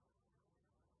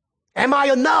 Am I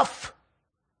enough?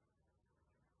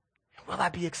 Will I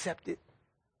be accepted?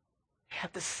 They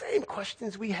have the same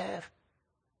questions we have.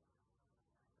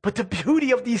 But the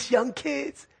beauty of these young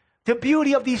kids, the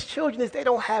beauty of these children is they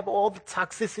don't have all the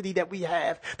toxicity that we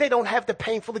have. They don't have the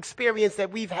painful experience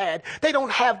that we've had. They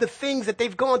don't have the things that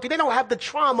they've gone through. They don't have the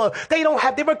trauma. They're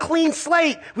a clean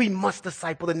slate. We must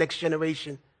disciple the next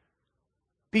generation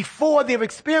before their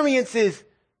experiences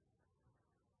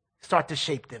start to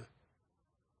shape them.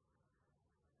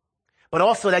 But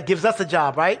also that gives us a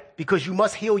job, right? Because you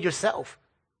must heal yourself.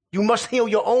 You must heal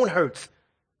your own hurts.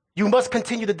 You must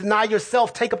continue to deny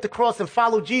yourself, take up the cross, and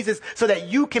follow Jesus so that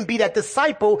you can be that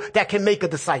disciple that can make a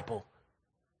disciple.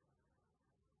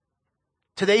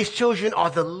 Today's children are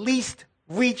the least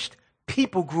reached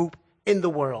people group in the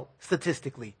world,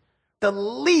 statistically. The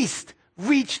least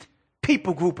reached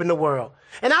people group in the world.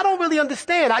 And I don't really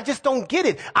understand. I just don't get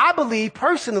it. I believe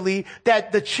personally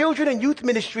that the children and youth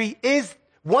ministry is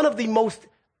one of the most,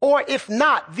 or if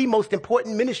not the most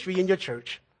important ministry in your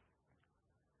church.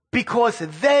 Because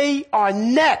they are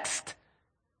next.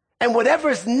 And whatever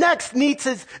is next needs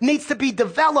to be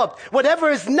developed. Whatever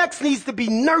is next needs to be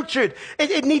nurtured.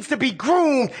 It needs to be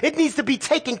groomed. It needs to be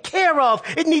taken care of.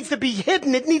 It needs to be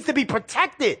hidden. It needs to be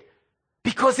protected.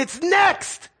 Because it's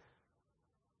next.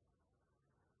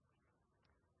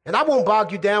 And I won't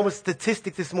bog you down with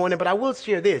statistics this morning, but I will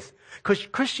share this. Because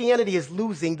Christianity is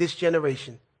losing this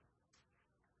generation.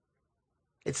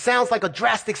 It sounds like a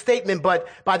drastic statement, but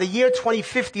by the year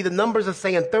 2050, the numbers are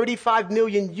saying 35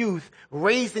 million youth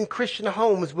raised in Christian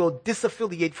homes will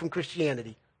disaffiliate from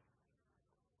Christianity.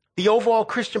 The overall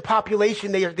Christian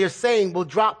population, they're saying, will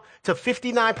drop to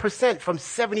 59% from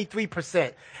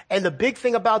 73%. And the big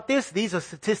thing about this, these are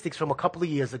statistics from a couple of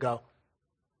years ago.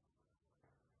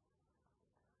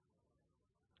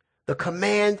 The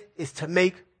command is to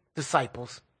make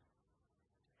disciples.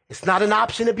 It's not an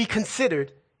option to be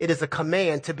considered. It is a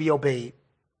command to be obeyed.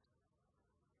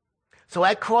 So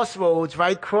at Crossroads,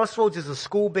 right? Crossroads is a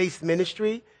school-based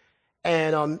ministry.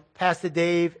 And Pastor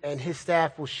Dave and his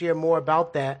staff will share more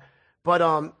about that.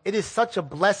 But it is such a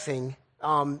blessing.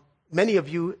 Many of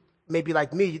you, maybe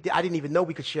like me, I didn't even know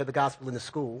we could share the gospel in the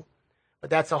school.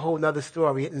 But that's a whole nother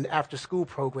story in after-school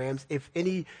programs. If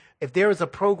there is a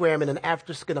program in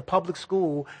a public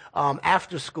school,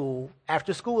 after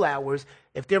school hours,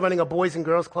 if they're running a Boys and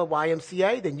Girls Club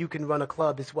YMCA, then you can run a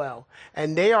club as well.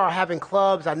 And they are having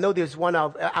clubs. I know there's one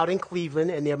out in Cleveland,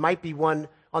 and there might be one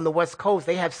on the West Coast.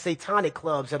 They have satanic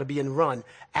clubs that are being run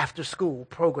after school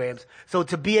programs. So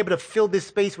to be able to fill this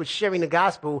space with sharing the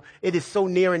gospel, it is so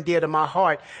near and dear to my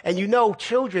heart. And you know,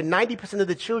 children, 90% of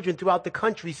the children throughout the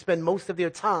country spend most of their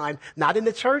time not in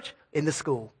the church, in the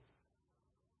school.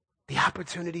 The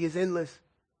opportunity is endless.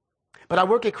 But I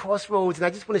work at Crossroads, and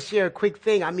I just want to share a quick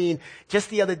thing. I mean, just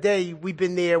the other day, we've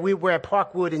been there. We were at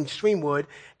Parkwood and Streamwood,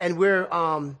 and we're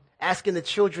asking the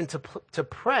children to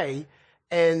pray.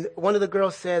 And one of the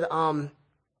girls said,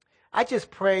 I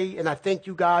just pray and I thank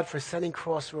you, God, for sending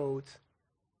Crossroads.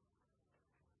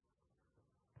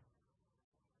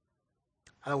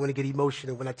 I don't want to get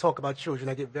emotional. When I talk about children,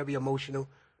 I get very emotional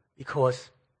because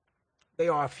they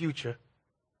are our future.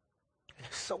 And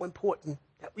it's so important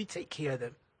that we take care of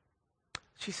them.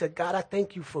 She said, God, I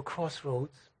thank you for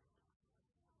Crossroads.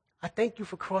 I thank you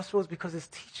for Crossroads because it's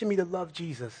teaching me to love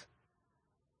Jesus.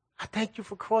 I thank you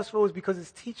for Crossroads because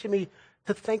it's teaching me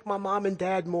to thank my mom and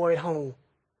dad more at home.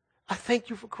 I thank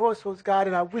you for Crossroads, God,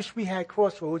 and I wish we had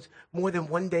Crossroads more than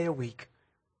one day a week.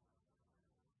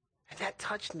 And that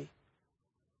touched me.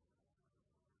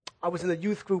 I was in a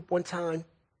youth group one time,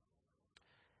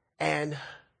 and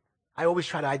I always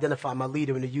try to identify my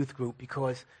leader in the youth group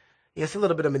because it's a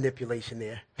little bit of manipulation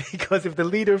there. Because if the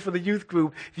leader for the youth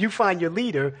group, if you find your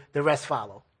leader, the rest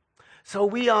follow. So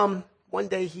one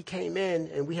day he came in,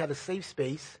 and we had a safe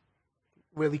space.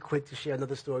 Really quick to share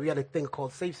another story. We had a thing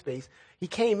called Safe Space. He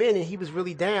came in and he was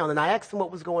really down, and I asked him what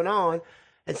was going on.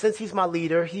 And since he's my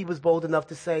leader, he was bold enough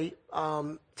to say,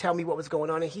 tell me what was going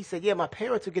on. And he said, yeah, my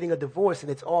parents are getting a divorce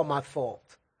and it's all my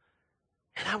fault.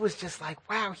 And I was just like,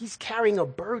 wow, he's carrying a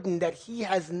burden that he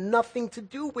has nothing to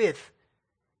do with.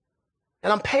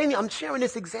 And I'm sharing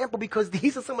this example because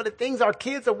these are some of the things our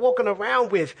kids are walking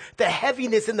around with, the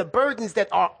heaviness and the burdens that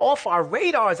are off our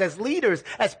radars as leaders,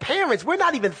 as parents. We're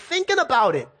not even thinking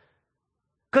about it.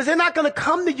 Because they're not going to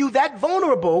come to you that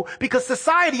vulnerable because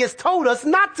society has told us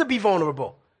not to be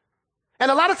vulnerable. And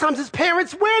a lot of times as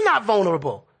parents, we're not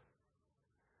vulnerable.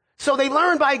 So they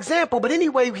learn by example. But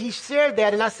anyway, he shared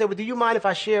that. And I said, well, do you mind if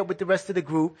I share it with the rest of the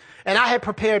group? And I had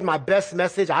prepared my best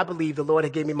message. I believe the Lord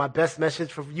had given me my best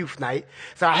message for youth night.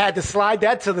 So I had to slide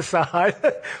that to the side.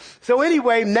 So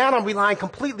anyway, now I'm relying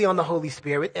completely on the Holy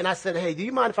Spirit. And I said, hey, do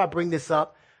you mind if I bring this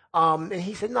up? And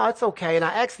he said, no, it's okay. And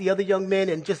I asked the other young men,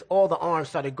 and just all the arms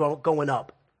started going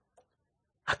up.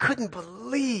 I couldn't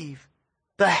believe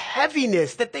the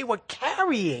heaviness that they were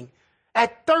carrying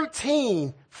at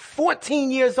 13,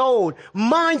 14 years old,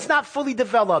 minds not fully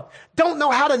developed, don't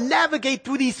know how to navigate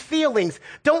through these feelings,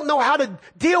 don't know how to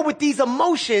deal with these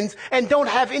emotions, and don't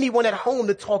have anyone at home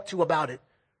to talk to about it.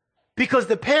 Because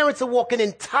the parents are walking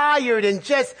in tired and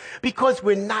just because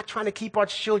we're not trying to keep our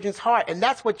children's heart. And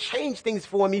that's what changed things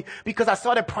for me, because I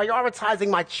started prioritizing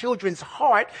my children's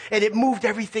heart and it moved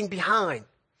everything behind.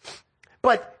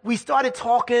 But we started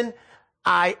talking.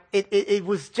 It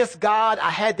was just God. I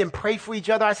had them pray for each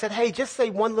other. I said, hey, just say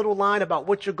one little line about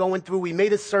what you're going through. We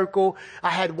made a circle.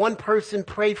 I had one person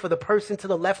pray for the person to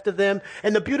the left of them.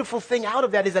 And the beautiful thing out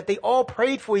of that is that they all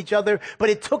prayed for each other, but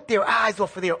it took their eyes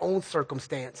off of their own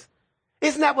circumstance.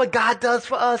 Isn't that what God does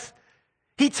for us?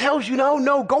 He tells you,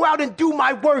 no, go out and do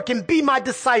my work and be my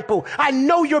disciple. I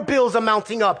know your bills are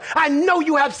mounting up. I know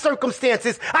you have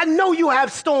circumstances. I know you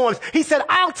have storms. He said,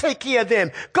 I'll take care of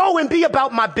them. Go and be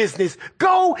about my business.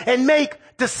 Go and make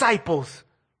disciples.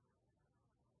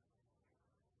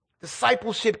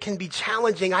 Discipleship can be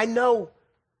challenging. I know.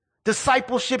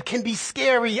 Discipleship can be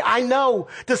scary. I know.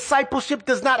 Discipleship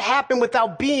does not happen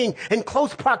without being in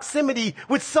close proximity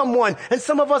with someone. And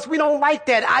some of us, we don't like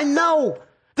that. I know.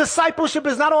 Discipleship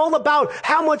is not all about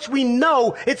how much we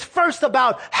know. It's first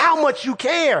about how much you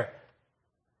care.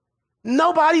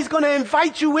 Nobody's going to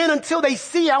invite you in until they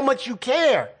see how much you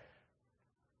care.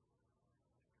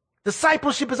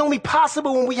 Discipleship is only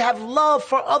possible when we have love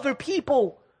for other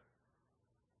people.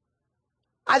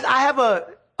 I have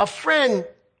a friend.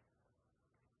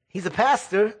 He's a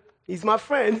pastor. He's my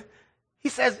friend. He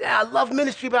says, I love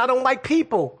ministry, but I don't like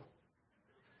people.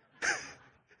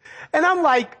 And I'm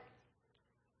like,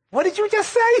 what did you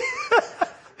just say?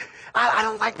 I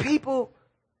don't like people.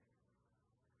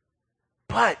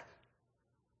 But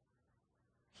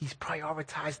he's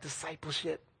prioritized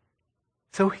discipleship.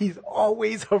 So he's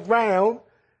always around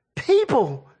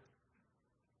people.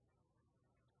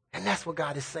 And that's what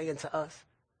God is saying to us.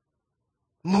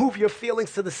 Move your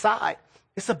feelings to the side.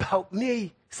 It's about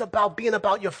me. It's about being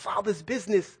about your Father's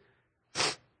business.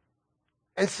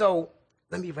 And so,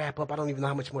 let me wrap up. I don't even know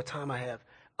how much more time I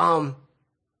have.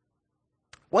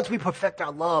 Once we perfect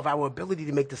our love, our ability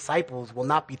to make disciples will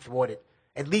not be thwarted,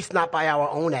 at least not by our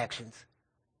own actions.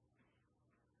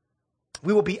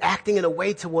 We will be acting in a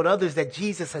way toward others that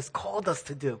Jesus has called us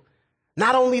to do.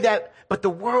 Not only that, but the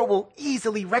world will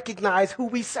easily recognize who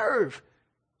we serve.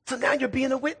 So now you're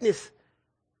being a witness.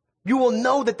 You will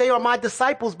know that they are my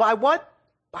disciples by what?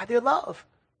 By their love.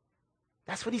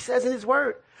 That's what he says in his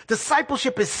word.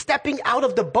 Discipleship is stepping out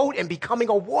of the boat and becoming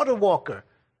a water walker.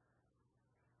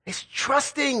 It's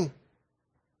trusting.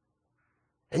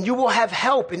 And you will have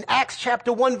help. In Acts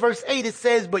chapter 1, verse 8, it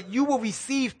says, but you will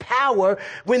receive power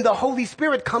when the Holy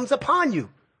Spirit comes upon you.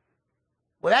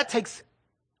 Well, that takes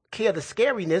care of the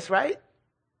scariness, right?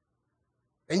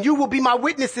 And you will be my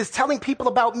witnesses, telling people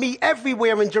about me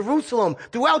everywhere in Jerusalem,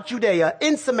 throughout Judea,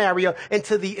 in Samaria, and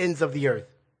to the ends of the earth.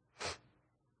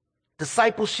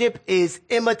 Discipleship is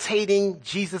imitating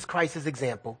Jesus Christ's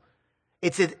example.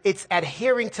 It's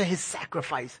adhering to his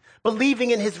sacrifice,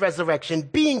 believing in his resurrection,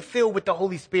 being filled with the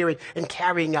Holy Spirit, and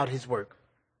carrying out his work.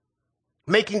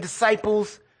 Making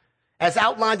disciples, as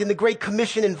outlined in the Great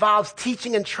Commission, involves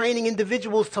teaching and training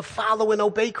individuals to follow and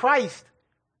obey Christ.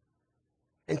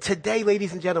 And today,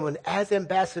 ladies and gentlemen, as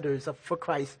ambassadors for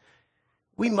Christ,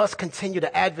 we must continue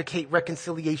to advocate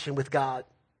reconciliation with God.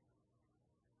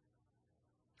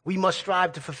 We must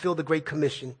strive to fulfill the Great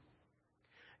Commission.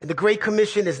 And the Great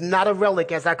Commission is not a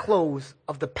relic, as I close,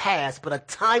 of the past, but a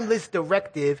timeless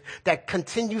directive that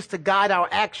continues to guide our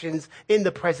actions in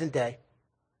the present day.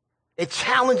 It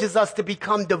challenges us to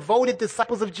become devoted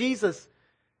disciples of Jesus,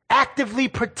 actively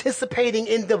participating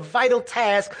in the vital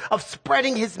task of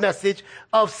spreading his message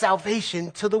of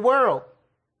salvation to the world.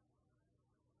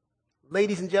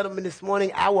 Ladies and gentlemen, this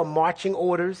morning, our marching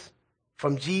orders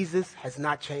from Jesus has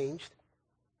not changed.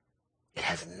 It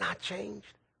has not changed.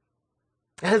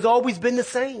 It has always been the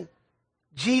same.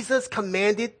 Jesus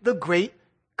commanded the Great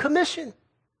Commission.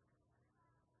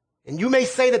 And you may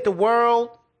say that the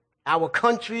world, our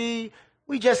country,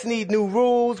 We just need new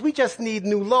rules. We just need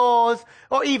new laws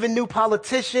or even new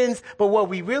politicians. But what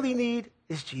we really need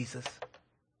is Jesus.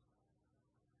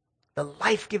 The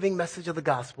life-giving message of the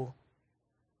gospel.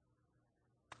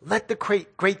 Let the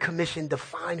Great Commission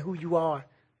define who you are.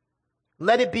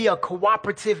 Let it be a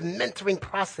cooperative mentoring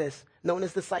process known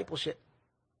as discipleship.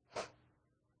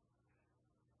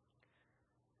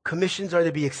 Commissions are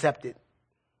to be accepted.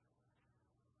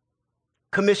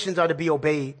 Commissions are to be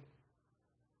obeyed.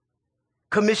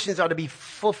 Commissions are to be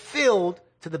fulfilled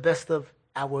to the best of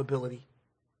our ability.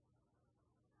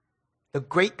 The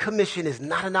Great Commission is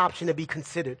not an option to be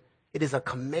considered. It is a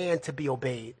command to be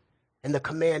obeyed. And the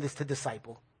command is to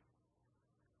disciple.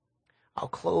 I'll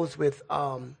close with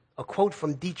a quote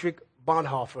from Dietrich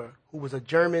Bonhoeffer, who was a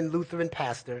German Lutheran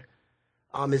pastor,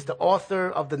 is the author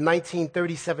of the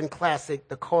 1937 classic,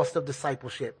 The Cost of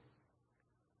Discipleship.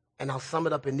 And I'll sum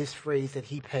it up in this phrase that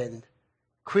he penned.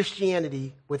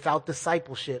 Christianity without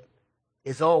discipleship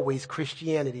is always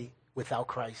Christianity without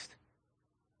Christ.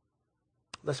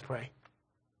 Let's pray.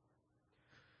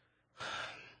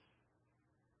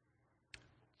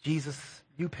 Jesus,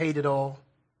 you paid it all.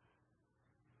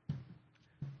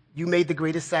 You made the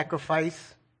greatest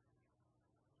sacrifice.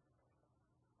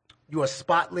 You are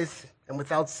spotless and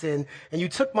without sin. And you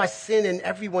took my sin and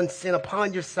everyone's sin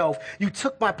upon yourself. You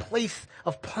took my place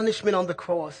of punishment on the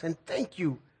cross. And thank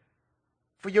you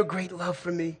for your great love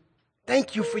for me.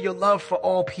 Thank you for your love for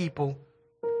all people.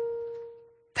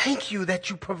 Thank you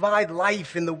that you provide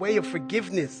life in the way of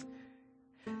forgiveness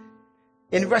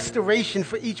and restoration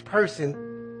for each person.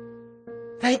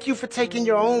 Thank you for taking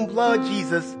your own blood,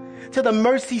 Jesus, to the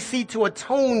mercy seat to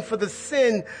atone for the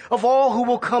sin of all who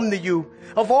will come to you,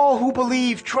 of all who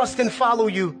believe, trust, and follow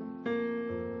you.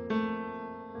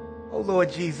 Oh,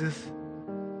 Lord Jesus,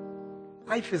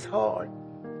 life is hard.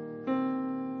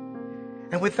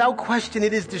 And without question,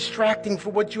 it is distracting for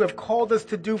what you have called us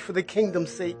to do for the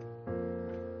kingdom's sake.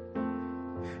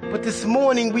 But this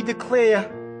morning we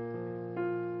declare,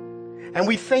 and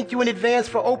we thank you in advance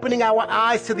for opening our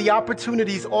eyes to the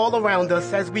opportunities all around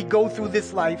us as we go through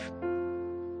this life.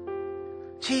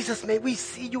 Jesus, may we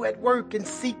see you at work and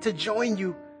seek to join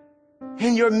you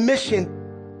in your mission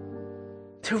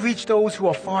to reach those who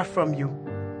are far from you.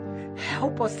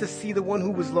 Help us to see the one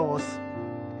who was lost.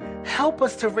 Help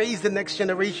us to raise the next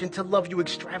generation to love you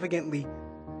extravagantly.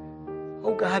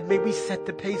 Oh God, may we set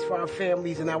the pace for our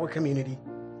families and our community.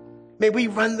 May we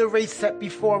run the race set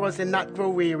before us and not grow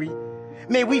weary.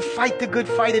 May we fight the good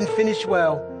fight and finish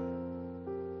well.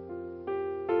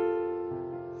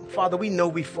 Father, we know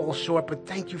we fall short, but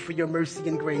thank you for your mercy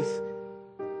and grace.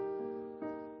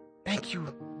 Thank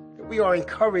you that we are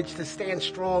encouraged to stand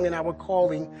strong in our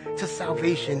calling to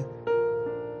salvation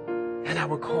and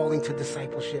our calling to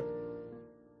discipleship.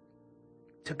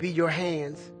 To be your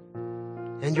hands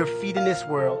and your feet in this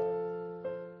world.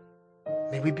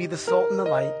 May we be the salt and the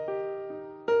light.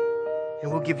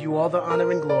 And we'll give you all the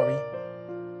honor and glory.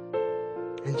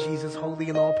 In Jesus' holy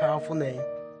and all-powerful name.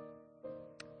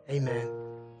 Amen.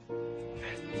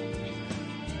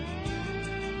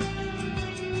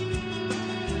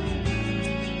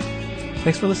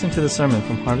 Thanks for listening to the sermon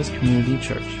from Harvest Community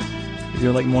Church. If you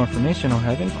would like more information or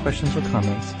have any questions or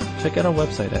comments, check out our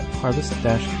website at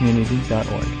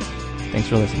harvest-community.org. Thanks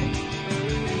for listening.